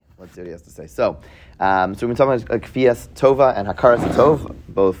Let's see what he has to say. So we've been talking about kfiyas tova and hakaras tov,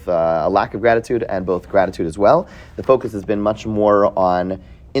 both a lack of gratitude and both gratitude as well. The focus has been much more on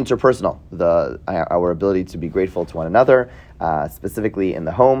interpersonal, our ability to be grateful to one another, specifically in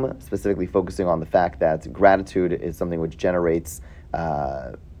the home, specifically focusing on the fact that gratitude is something which generates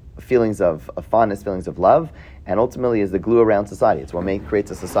feelings of fondness, feelings of love, and ultimately is the glue around society. It's what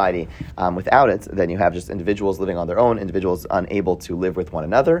creates a society. Without it, then you have just individuals living on their own, individuals unable to live with one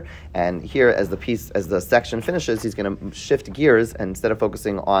another. And here, as the section finishes, he's going to shift gears, and instead of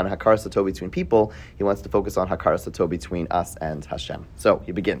focusing on Hakar Sato between people, he wants to focus on Hakar Sato between us and Hashem. So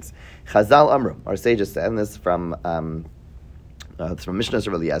he begins. Chazal Amru, our sages said, and this from it's from Mishnah of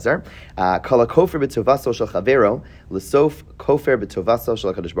Eliezer. Kala kofer b'tovaso shel chavero l'sof kofer b'tovaso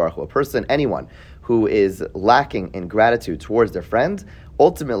shel HaKadosh Baruch Hu. A person, anyone who is lacking in gratitude towards their friend,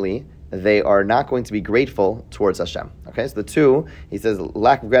 ultimately they are not going to be grateful towards Hashem. Okay, so the two, he says,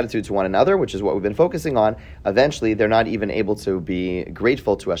 lack of gratitude to one another, which is what we've been focusing on. Eventually, they're not even able to be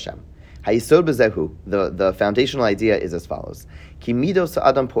grateful to Hashem. Hayisod b'zehu, the foundational idea is as follows: Ki midos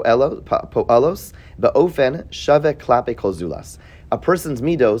ha'adam po'alos ba'ofen shave klape kol zulas. A person's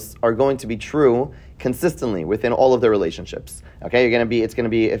midos are going to be true consistently within all of their relationships. Okay, it's going to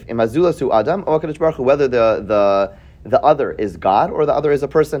be if imazulas hu adam or HaKadosh Baruch Hu, whether the other is God or the other is a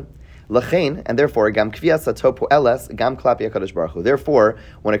person. Lachein, and therefore, gam kfiyas sato po'eles gam klapi HaKadosh Baruch Hu. Therefore,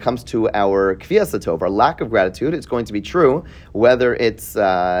 when it comes to our kfiyas sato, our lack of gratitude, it's going to be true whether it's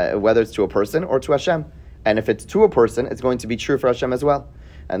to a person or to Hashem. And if it's to a person, it's going to be true for Hashem as well.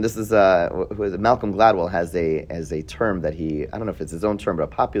 And this is Malcolm Gladwell has a term that I don't know if it's his own term,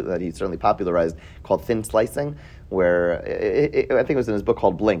 but that he certainly popularized, called thin slicing, where I think it was in his book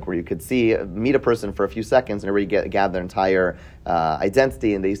called Blink, where you could meet a person for a few seconds and already gather their entire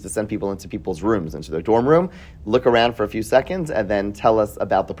identity. And they used to send people into people's rooms, into their dorm room, look around for a few seconds, and then tell us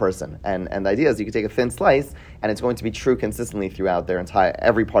about the person. And the idea is you could take a thin slice, and it's going to be true consistently throughout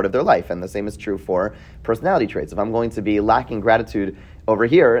every part of their life. And the same is true for personality traits. If I'm going to be lacking gratitude over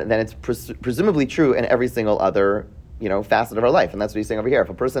here, then it's presumably true in every single other facet of our life. And that's what he's saying over here. If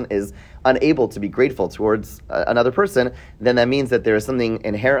a person is unable to be grateful towards another person, then that means that there is something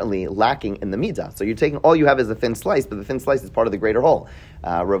inherently lacking in the midah. So you're taking, all you have is a thin slice, but the thin slice is part of the greater whole.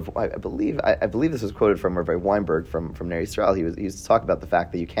 I believe this was quoted from Rabbi Weinberg from Ner Yisrael. He used to talk about the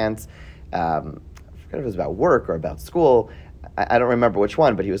fact that you can't, I forget if it was about work or about school, I don't remember which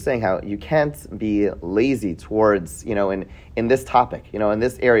one, but he was saying how you can't be lazy towards, in this topic, in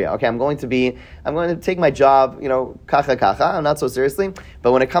this area. Okay, I'm going to take my job, kacha, not so seriously.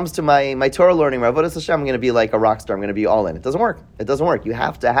 But when it comes to my Torah learning, my avodas Hashem, I'm going to be like a rock star. I'm going to be all in. It doesn't work. You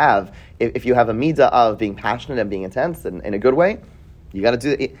have to have, if you have a midah of being passionate and being intense and in a good way, you got to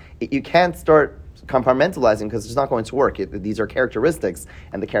do it. You can't start compartmentalizing because it's not going to work. These are characteristics,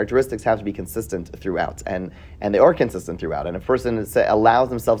 and the characteristics have to be consistent throughout, and they are consistent throughout. And if a person allows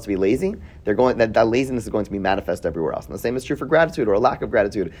themselves to be lazy, that laziness is going to be manifest everywhere else. And the same is true for gratitude or a lack of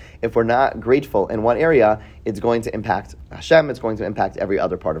gratitude. If we're not grateful in one area, it's going to impact Hashem. It's going to impact every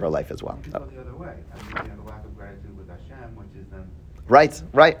other part of our life as well. You could go the other way. The lack of gratitude with Hashem, which is then. Right,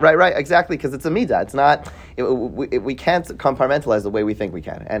 exactly, because it's a midah. It's not, we can't compartmentalize the way we think we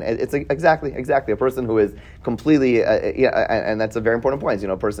can. And it's exactly, a person who is completely, and that's a very important point.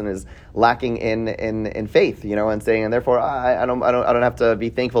 A person is lacking in faith, and saying, and therefore I don't have to be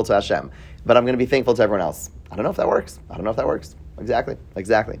thankful to Hashem, but I'm going to be thankful to everyone else. I don't know if that works. Exactly.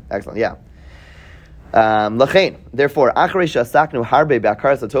 Excellent, yeah. Therefore, after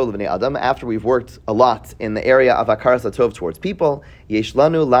we've worked a lot in the area of akaras hatov towards people,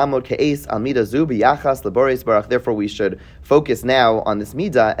 therefore we should focus now on this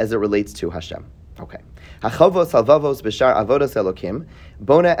midah as it relates to Hashem. Okay. The Chavos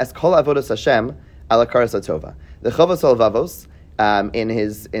Halvavos, in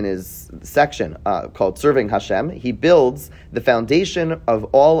his section called Serving Hashem, he builds the foundation of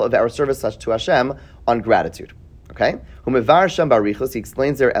all of our service to Hashem on gratitude. Okay? He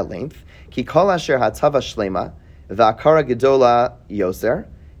explains there at length, Ki kol asher hatava shlema v'akara gedola yoser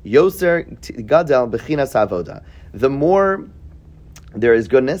gadel b'chinas havoda. The more there is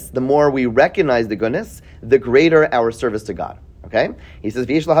goodness, the more we recognize the goodness, the greater our service to God. Okay? He says,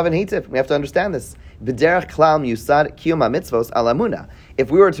 V'yesh lahavan hitiv. We have to understand this. B'derech klal yusad kiyum mitzvos al amuna.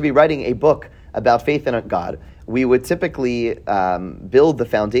 If we were to be writing a book about faith in God, we would typically build the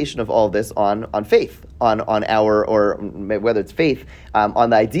foundation of all this on faith, on our, or whether it's faith, on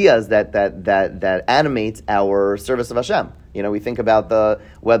the ideas that animate our service of Hashem. We think about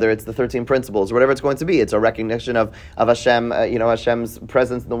whether it's the 13 principles or whatever it's going to be. It's a recognition of Hashem, Hashem's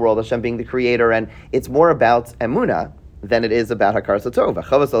presence in the world, Hashem being the creator, and it's more about emunah than it is about Hakaras HaTov.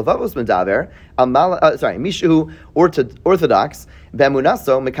 Chavos Alvavos Medaber, Mishu Orthodox,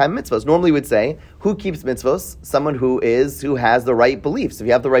 Bemunaso, Mekayim Mitzvos. Normally would say, who keeps mitzvos? Someone who has the right beliefs. If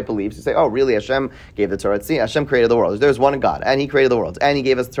you have the right beliefs, you say, oh, really, Hashem gave the Torah at Sinai, Hashem created the world. There's one God, and He created the world, and He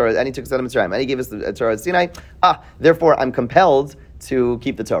gave us the Torah, and He took us out of Mitzrayim, and He gave us the Torah at Sinai. Therefore, I'm compelled to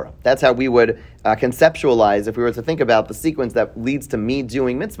keep the Torah. That's how we would conceptualize, if we were to think about the sequence that leads to me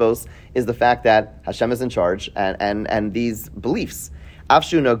doing mitzvos, is the fact that Hashem is in charge and these beliefs.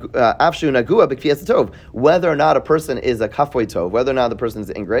 Afshu nagua b'kfiyas tov. Whether or not a person is a kafoi tov, whether or not the person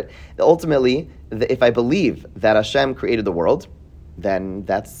is ingrit, ultimately, if I believe that Hashem created the world, then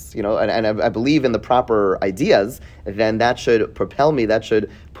that's, and I believe in the proper ideas, then that should propel me, that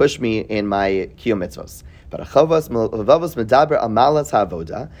should push me in my kiyum mitzvos. But a Chavos Levavos Medaber Amalas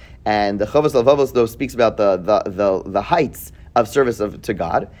Havoda, and the Chavos Levavos though speaks about the heights of service to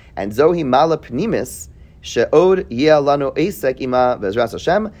God, and Zohi Mala Pnimis She'od Yeh Lanu Esek Ima Bezras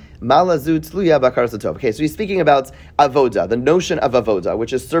Hashem Mala Zu Tluya Bakaras Tov. Okay, so he's speaking about avoda, the notion of avoda,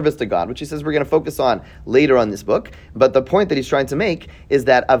 which is service to God, which he says we're going to focus on later on this book. But the point that he's trying to make is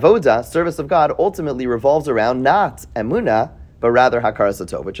that avoda, service of God, ultimately revolves around not emunah, but rather Hakaras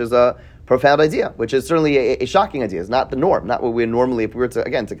Tov, which is a profound idea, which is certainly a shocking idea. It's not the norm, not what we normally, if we were to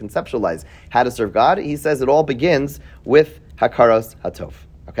conceptualize how to serve God. He says it all begins with Hakaras HaTov.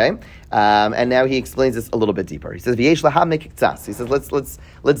 Okay, and now he explains this a little bit deeper. He says, "V'yesh lahamik k'tzas." He says,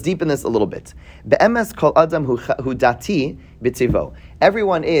 let's deepen this a little bit. Be'emes kol adam hu dati b'tivo.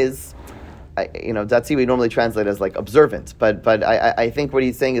 Everyone is, dati we normally translate as like observant, but I think what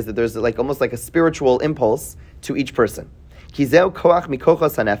he's saying is that there's like almost like a spiritual impulse to each person. Kizeu koach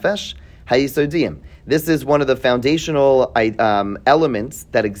mikochos hanefesh. This is one of the foundational elements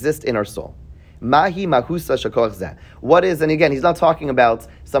that exist in our soul. Mahi mahusa shakoch zeh. What is, and again, he's not talking about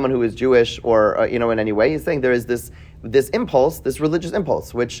someone who is Jewish or in any way. He's saying there is this impulse, this religious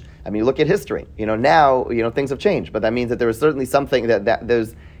impulse, which, you look at history. Now, things have changed, but that means that there is certainly something that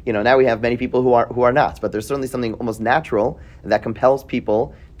there's, now we have many people who are not, but there's certainly something almost natural that compels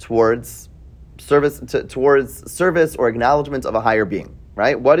people towards service or acknowledgement of a higher being.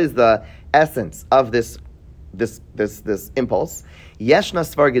 Right? What is the essence of this impulse? Yeshna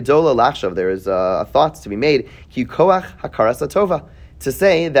svar gedola lachshav. There is a thought to be made. Ki koach hakaras hatova, to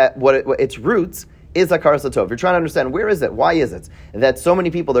say that its roots is hakaras hatov. You're trying to understand where is it, why is it that so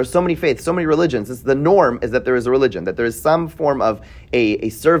many people, there's so many faiths, so many religions. The norm is that there is a religion, that there is some form of a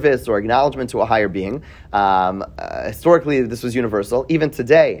service or acknowledgement to a higher being. Historically, this was universal. Even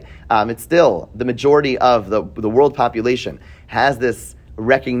today, it's still the majority of the world population has this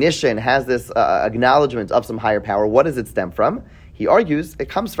recognition, has this acknowledgement of some higher power. What does it stem from? He argues it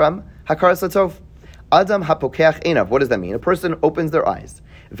comes from Hakaras HaTov. Adam hapokeach einav. What does that mean? A person opens their eyes.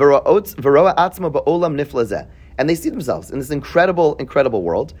 Veroa atzma ba'olam nifla, and they see themselves in this incredible, incredible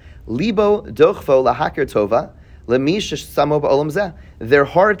world. Libo dochfo lahakir tova lemi shesamo ba'olam zeh. Their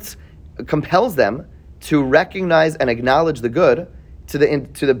heart compels them to recognize and acknowledge the good to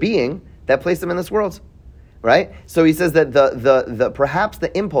the being that placed them in this world. Right? So he says that the perhaps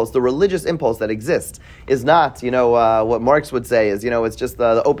the impulse, the religious impulse that exists is not, what Marx would say is, it's just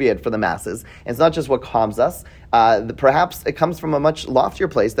the opiate for the masses. And it's not just what calms us. Perhaps it comes from a much loftier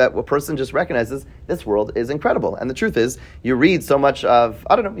place that a person just recognizes this world is incredible. And the truth is, you read so much of,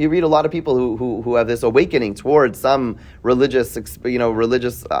 you read a lot of people who have this awakening towards some religious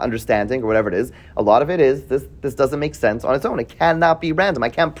understanding or whatever it is. A lot of it is, this doesn't make sense on its own. It cannot be random. I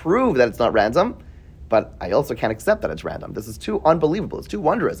can't prove that it's not random. But I also can't accept that it's random. This is too unbelievable. It's too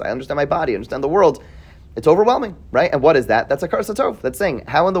wondrous. I understand my body. I understand the world. It's overwhelming, right? And what is that? That's Hakaras HaTov. That's saying,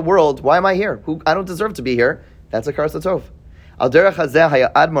 how in the world, why am I here? I don't deserve to be here. That's Hakaras HaTov. Al derech hazeh haya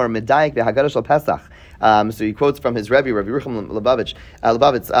admor medayik v'haggadah shel Pesach. So he quotes from his Rabbi Rucham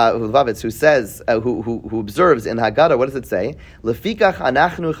Lubavitz, who says, who observes in Haggadah, what does it say? Lefikach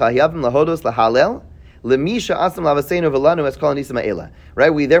anachnu chayavim lahodos lahalel. Right?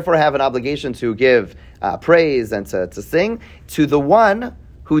 We therefore have an obligation to give praise and to sing to the one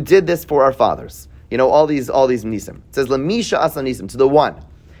who did this for our fathers. All these nisim. It says Lamisha Asa Nisim, to the one.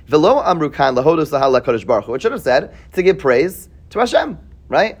 Velo Amrukan Lahodos Lahal Kodesh Baruch Hu. It should have said to give praise to Hashem,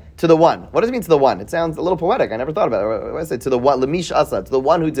 right? To the one. What does it mean to the one? It sounds a little poetic. I never thought about it. What do I say? To the one, Lamisha Asa, to the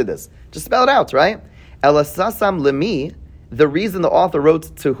one who did this. Just spell it out, right? Elasasam Lemi, the reason the author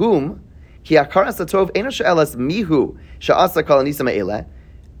wrote to whom. Gratitude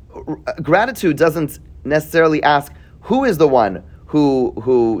doesn't necessarily ask who is the one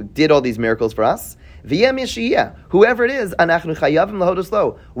who did all these miracles for us. Whoever it is,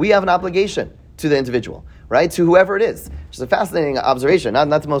 we have an obligation to the individual, right? To whoever it is. Which is a fascinating observation.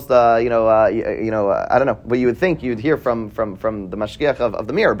 Not the most, I don't know what you would think you'd hear from the mashgiach of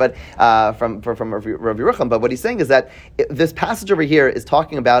the mirror, but from Rav Yerucham. But what he's saying is that this passage over here is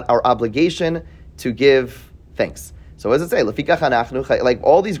talking about our obligation to give thanks. So what does it say? Like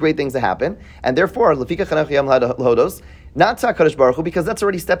all these great things that happen, and therefore, not to HaKadosh Baruch Hu, because that's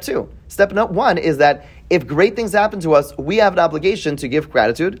already step 2. Step 1 is that if great things happen to us, we have an obligation to give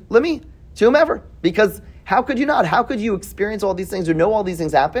gratitude, to whomever. Because how could you not? How could you experience all these things or know all these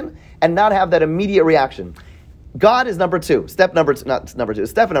things happen and not have that immediate reaction? God is number 2. Step number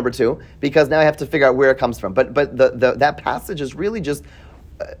 2, because now I have to figure out where it comes from. But that passage is really just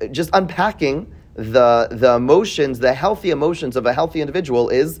unpacking the emotions, the healthy emotions of a healthy individual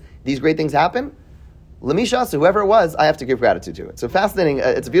is these great things happen. Lemishas, whoever it was, I have to give gratitude to it. So fascinating.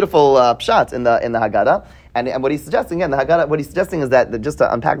 It's a beautiful pshat in the Haggadah, and what he's suggesting again, the Haggadah. What he's suggesting is that just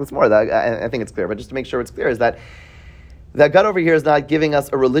to unpack this more, I think it's clear, but just to make sure it's clear, is that the Haggadah over here is not giving us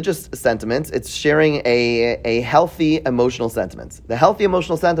a religious sentiment; it's sharing a healthy emotional sentiment. The healthy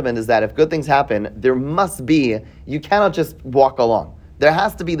emotional sentiment is that if good things happen, there must be. You cannot just walk along. There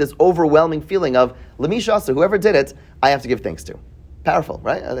has to be this overwhelming feeling of Lemishas, so whoever did it, I have to give thanks to. Powerful,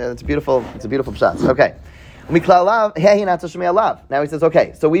 right? It's a beautiful pshat. Okay. Now he says,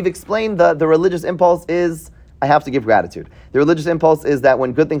 okay, so we've explained the religious impulse is I have to give gratitude. The religious impulse is that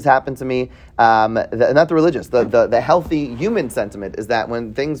when good things happen to me, not the religious, the healthy human sentiment is that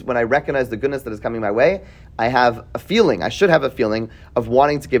when I recognize the goodness that is coming my way, I should have a feeling of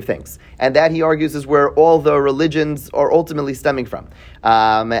wanting to give thanks. And that, he argues, is where all the religions are ultimately stemming from.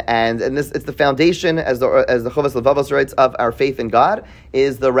 And this, it's the foundation, as the Chovas Levavos writes, of our faith in God,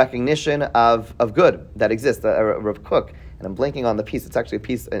 is the recognition of good that exists. Rav Kook, and I'm blanking on the piece, it's actually a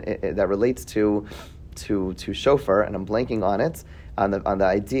piece that relates to shofar, and I'm blanking on it, on the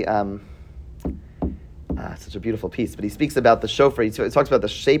idea. Such a beautiful piece. But he speaks about the shofar. He talks about the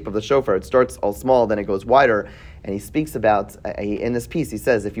shape of the shofar. It starts all small, then it goes wider. And he speaks about, in this piece, he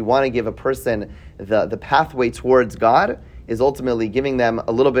says, if you want to give a person the pathway towards God, is ultimately giving them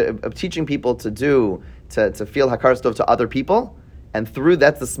a little bit of teaching people to feel hakaras tov to other people. And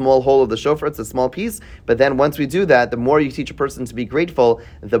that's the small hole of the shofar, it's a small piece. But then once we do that, the more you teach a person to be grateful,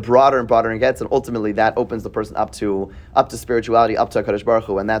 the broader and broader it gets, and ultimately that opens the person up to spirituality, up to HaKadosh Baruch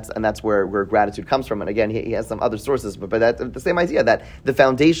Hu, and that's where gratitude comes from. And again, he has some other sources, but that's the same idea, that the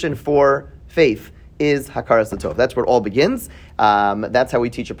foundation for faith is hakaras tov. That's where it all begins. That's how we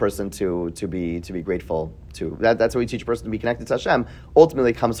teach a person to be grateful to. That's how we teach a person to be connected to Hashem.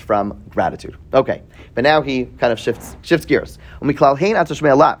 Ultimately, comes from gratitude. Okay, but now he kind of shifts gears.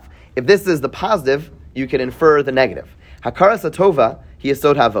 If this is the positive, you can infer the negative. Hakaras tova hi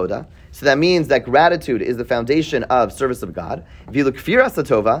yesod havoda. So that means that gratitude is the foundation of service of God. Vilu kfiras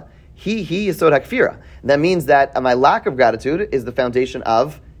tova hi yesod hakfira. That means that my lack of gratitude is the foundation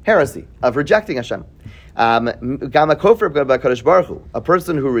of heresy, of rejecting Hashem. A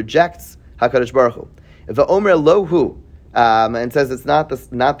person who rejects HaKadosh Baruch Hu. V'omer lohu, and says it's not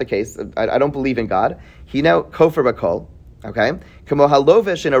the case. I don't believe in God. He now kofer bakol. Okay, kamo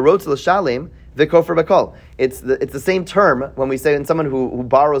halovesh in a rotz l'shalim v'kofer bakol. It's the same term when we say in someone who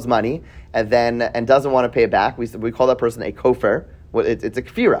borrows money and doesn't want to pay it back. We call that person a kofer. It's a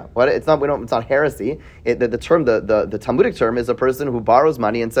kfira. It's not heresy. The term, the Talmudic term, is a person who borrows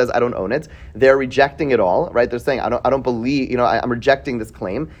money and says, "I don't own it." They're rejecting it all, right? They're saying, "I don't believe. I'm rejecting this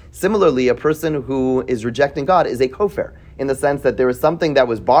claim." Similarly, a person who is rejecting God is a kofer, in the sense that there is something that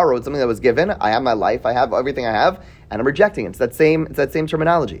was borrowed, something that was given. I have my life. I have everything I have, and I'm rejecting it. It's that same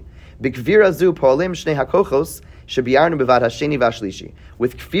terminology. B'kfira zu polim shnei hakochos shebiyarnu bevad hasheni v'ashlishi.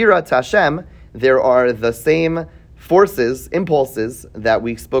 With kfira to Hashem, there are the same forces, impulses that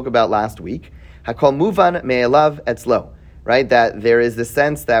we spoke about last week. Hakol muvan me'elav etzlo, right? That there is this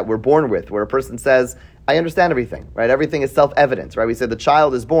sense that we're born with, where a person says, I understand everything, right? Everything is self-evident, right? We said the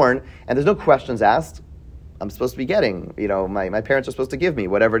child is born, and there's no questions asked. I'm supposed to be getting, my parents are supposed to give me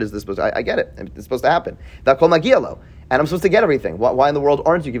whatever it is they're supposed to, I get it. It's supposed to happen. Hakol magielo, and I'm supposed to get everything. Why in the world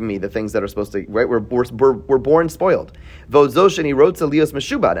aren't you giving me the things that are supposed to, right? We're born spoiled. Vozosheni rotza lios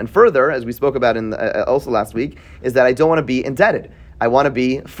meshubad. And further, as we spoke about also last week, is that I don't want to be indebted. I want to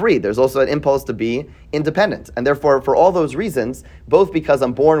be free. There's also an impulse to be independent. And therefore, for all those reasons, both because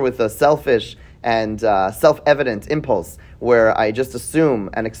I'm born with a selfish and self-evident impulse where I just assume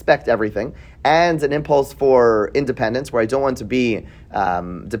and expect everything, and an impulse for independence where I don't want to be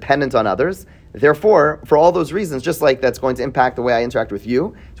dependent on others. Therefore, for all those reasons, just like that's going to impact the way I interact with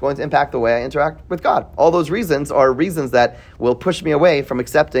you, it's going to impact the way I interact with God. All those reasons are reasons that will push me away from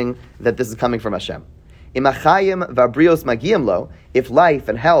accepting that this is coming from Hashem. Imachayim vabrios magiyim lo, if life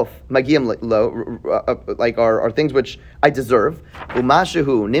and health magiyim lo, like are things which I deserve,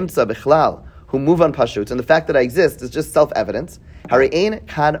 umashahu nimtza bichlal, who move on pashut, and the fact that I exist is just self-evident, harein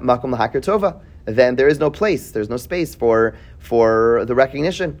kan makom lahakir tova, then there is no place, there's no space for the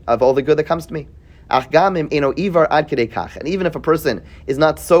recognition of all the good that comes to me. And even if a person is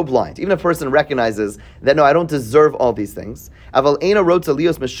not so blind, even if a person recognizes that no, I don't deserve all these things, but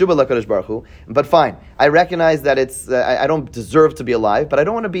fine, I recognize that it's I don't deserve to be alive, but I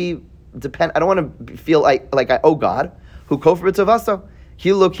don't want to be I don't want to feel like I owe God. If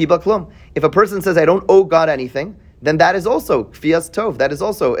a person says I don't owe God anything, then that is also kfiyas tov. That is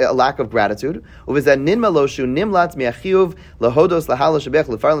also a lack of gratitude.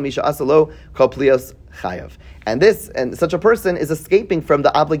 And such a person is escaping from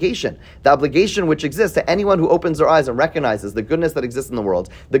the obligation which exists to anyone who opens their eyes and recognizes the goodness that exists in the world,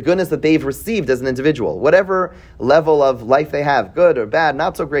 the goodness that they've received as an individual, whatever level of life they have, good or bad,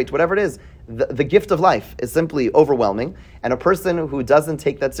 not so great, whatever it is. The gift of life is simply overwhelming, and a person who doesn't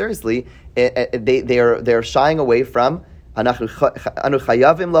take that seriously, they're shying away from. There's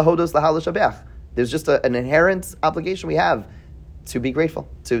just an inherent obligation we have to be grateful,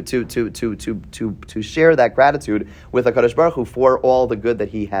 to share that gratitude with HaKadosh Baruch Hu for all the good that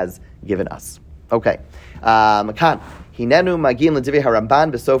He has given us. Okay, Hinenu magim l'divrei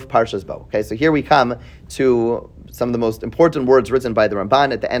haRamban b'sof Parshas Bo. Okay, so here we come to some of the most important words written by the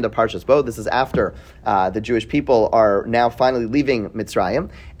Ramban at the end of Parshas Bo. This is after the Jewish people are now finally leaving Mitzrayim,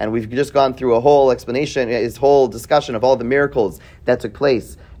 and we've just gone through a whole explanation, his whole discussion of all the miracles that took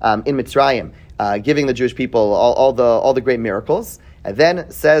place in Mitzrayim, giving the Jewish people all the great miracles. And then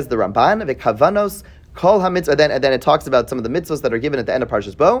says the Ramban, v'kavanos kol hamitzvah. And then it talks about some of the mitzvahs that are given at the end of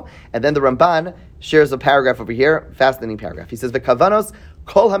Parshas Bo. And then the Ramban shares a paragraph over here, fascinating paragraph. He says, v'kavanos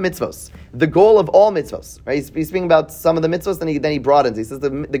kol hamitzvos, the goal of all mitzvos. Right? He's speaking about some of the mitzvos, then he broadens. He says the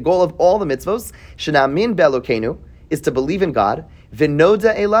goal of all the mitzvos, shenamin be'elokenu, is to believe in God,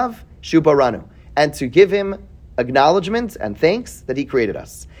 v'noda elav shu baranu, and to give Him acknowledgement and thanks that He created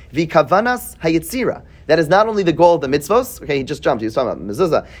us. V'kavanas hayitzira, that is not only the goal of the mitzvos. Okay, he just jumped. He was talking about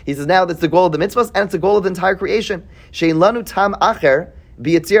mezuzah. He says now that's the goal of the mitzvos, and it's the goal of the entire creation. Shein lanu tam acher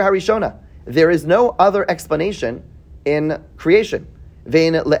biyitzir harishona. There is no other explanation in creation.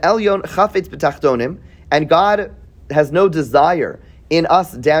 Vein le'elyon chafetz b'tachtonim, and God has no desire in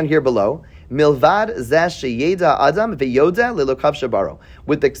us down here below. Milvad zeh sheyeda adam veyoda lilokav shabaro.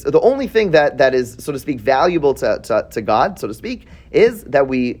 With the only thing that is, so to speak, valuable to God, so to speak, is that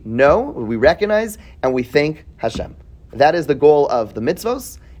we know, we recognize, and we thank Hashem. That is the goal of the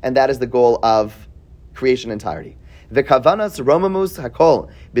mitzvos, and that is the goal of creation entirety. V'kavanas romamus hakol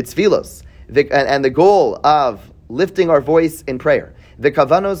b'tzvilos, and the goal of lifting our voice in prayer.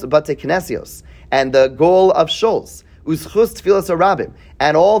 V'kavanos bate knesios, and the goal of shuls. Uschus tfilos arabim,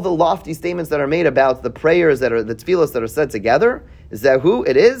 and all the lofty statements that are made about the prayers that are the tfilos that are said together. Zehu,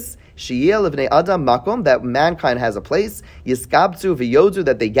 it is sheyeh levnei adam makom, that mankind has a place. Yiskabtu v'yodu,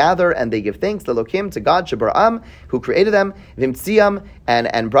 that they gather and they give thanks to God shebara'am, who created them. Vimtziam,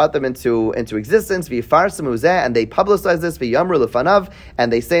 and brought them into existence. V'yifarsim uzeh, and they publicize this. V'yamru lefanav,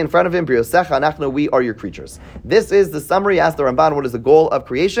 and they say in front of Him, Briosecha anachnu, we are your creatures. This is the summary. Ask the Ramban, what is the goal of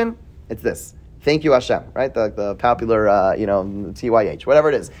creation? It's this. Thank you, Hashem, right? The popular, TYH, whatever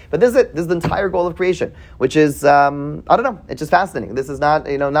it is. But this is it. This is the entire goal of creation, which is, I don't know, it's just fascinating. This is not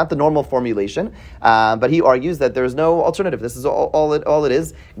the normal formulation, but he argues that there's no alternative. This is all it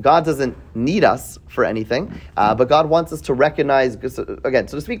is. God doesn't need us for anything, but God wants us to recognize, again,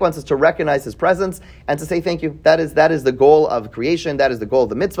 so to speak, wants us to recognize His presence and to say thank you. That is the goal of creation. That is the goal of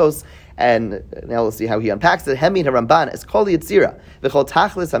the mitzvos. And now we'll see how he unpacks it. Hemid HaRamban is kol yitzira v'chol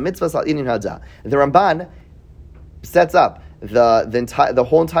tachlis hamitzvos al inin hada. The Ramban sets up the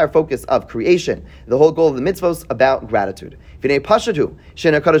whole entire focus of creation, the whole goal of the mitzvos about gratitude.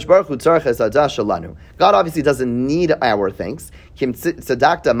 God obviously doesn't need our thanks. The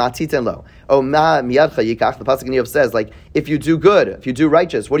pasuk in Yov says, like, if you do good, if you do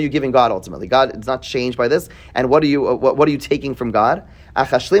righteous, what are you giving God ultimately? God is not changed by this. And what are you taking from God? Right?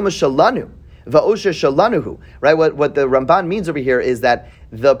 What the Ramban means over here is that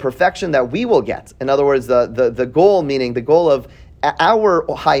the perfection that we will get, in other words, the goal, meaning the goal of our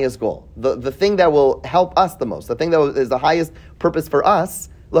highest goal, the thing that will help us the most, the thing that is the highest purpose for us,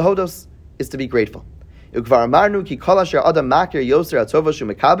 lahodos, is to be grateful. The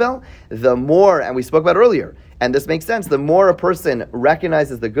more, and we spoke about earlier, And this makes sense. The more a person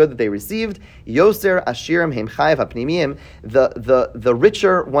recognizes the good that they received, Yoser Ashirim Heim Chayav HaPnimiyim, the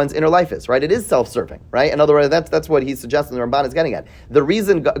richer one's inner life is, right? It is self-serving, right? In other words, that's what he's suggesting the Ramban is getting at. The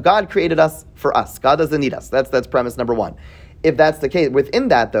reason God created us for us. God doesn't need us. That's premise number one. If that's the case, within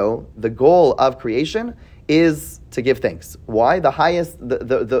that though, the goal of creation is to give thanks. Why? The highest,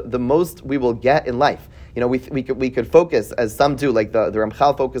 the most we will get in life. We could focus, as some do, like the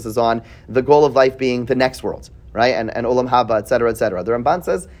Ramchal focuses on the goal of life being the next world, right? And Olam Haba, etc., etc. The Ramban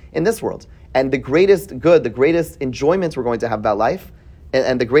says in this world. And the greatest good, the greatest enjoyment we're going to have about life,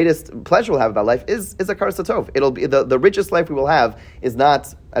 and the greatest pleasure we'll have about life is a Hakaras Tov. It'll be the richest life we will have is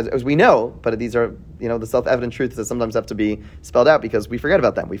not, as we know, but these are the self-evident truths that sometimes have to be spelled out because we forget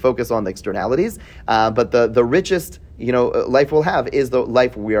about them. We focus on the externalities, but the richest life we'll have is the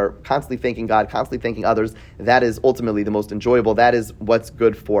life where we are constantly thanking God, constantly thanking others. That is ultimately the most enjoyable. That is what's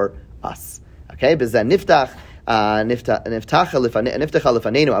good for us. Okay, B'zeh niftach.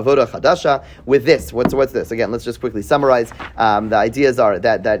 With this, what's this? Again, let's just quickly summarize. The ideas are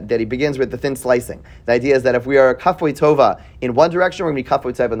that he begins with the thin slicing. The idea is that if we are kafoi tova in one direction, we're going to be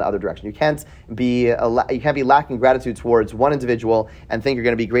kafoi tova in the other direction. You can't be lacking gratitude towards one individual and think you're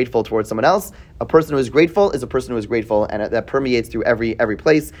going to be grateful towards someone else. A person who is grateful is a person who is grateful, and that permeates through every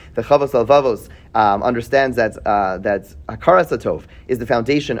place. The Chavos Alvavos understands that Hakaras Tov is the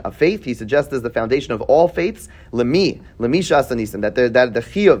foundation of faith. He suggests as the foundation of all faiths. Lemi shasanisim, that the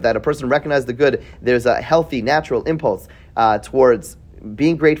chiyuv, that a person recognizes the good. There's a healthy, natural impulse towards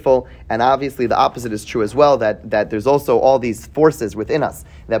being grateful, and obviously the opposite is true as well, that there's also all these forces within us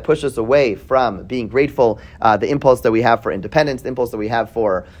that push us away from being grateful, the impulse that we have for independence, the impulse that we have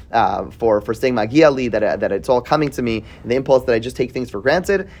for saying Magia li, that it's all coming to me, the impulse that I just take things for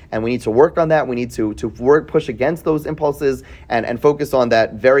granted, and we need to work on that. We need to push against those impulses and focus on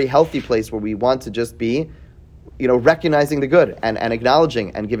that very healthy place where we want to just be recognizing the good and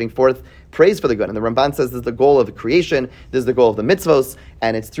acknowledging and giving forth praise for the good. And the Ramban says this is the goal of the creation, this is the goal of the mitzvos,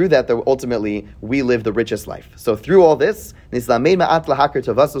 and it's through that ultimately we live the richest life. So through all this, we've been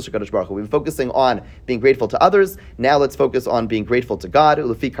focusing on being grateful to others. Now let's focus on being grateful to God. As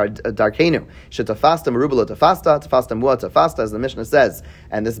the Mishnah says,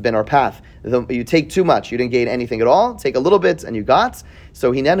 and this has been our path. You take too much, you didn't gain anything at all. Take a little bit and you got. So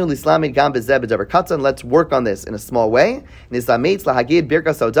let's work on this in a small way. He says,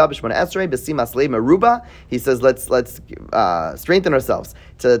 let's strengthen ourselves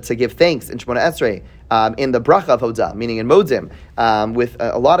to give thanks in Shemona Esrei, in the bracha of Hodah, meaning in Modim, with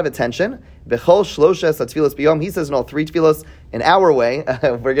a lot of attention. Bechol shloshes atfilos biyom. He says in all three tefillos, in our way,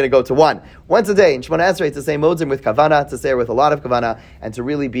 we're going to go to once a day in Shemona Esrei, to say Modim with kavana, to say it with a lot of kavana, and to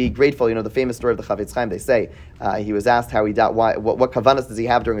really be grateful. The famous story of the Chavetz Chaim. They say he was asked how he what kavanas does he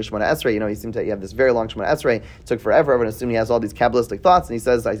have during a Shemona Esrei. He seemed to have this very long Shemona Esrei. It took forever. Everyone assumed he has all these Kabbalistic thoughts, and he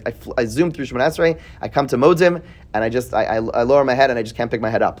says, I zoom through Shemona Esrei, I come to Modim, and I lower my head, and I just can't pick my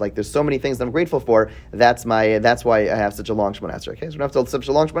head up. Like there's so many things that I'm grateful for. That's why I have such a long Shemona Esrei. Okay, so we don't have to have such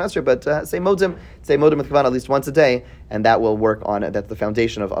a long Shemona Esrei, but say Modim with Kavanah at least once a day, and that will work on it. That's the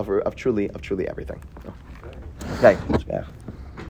foundation of truly everything. Okay.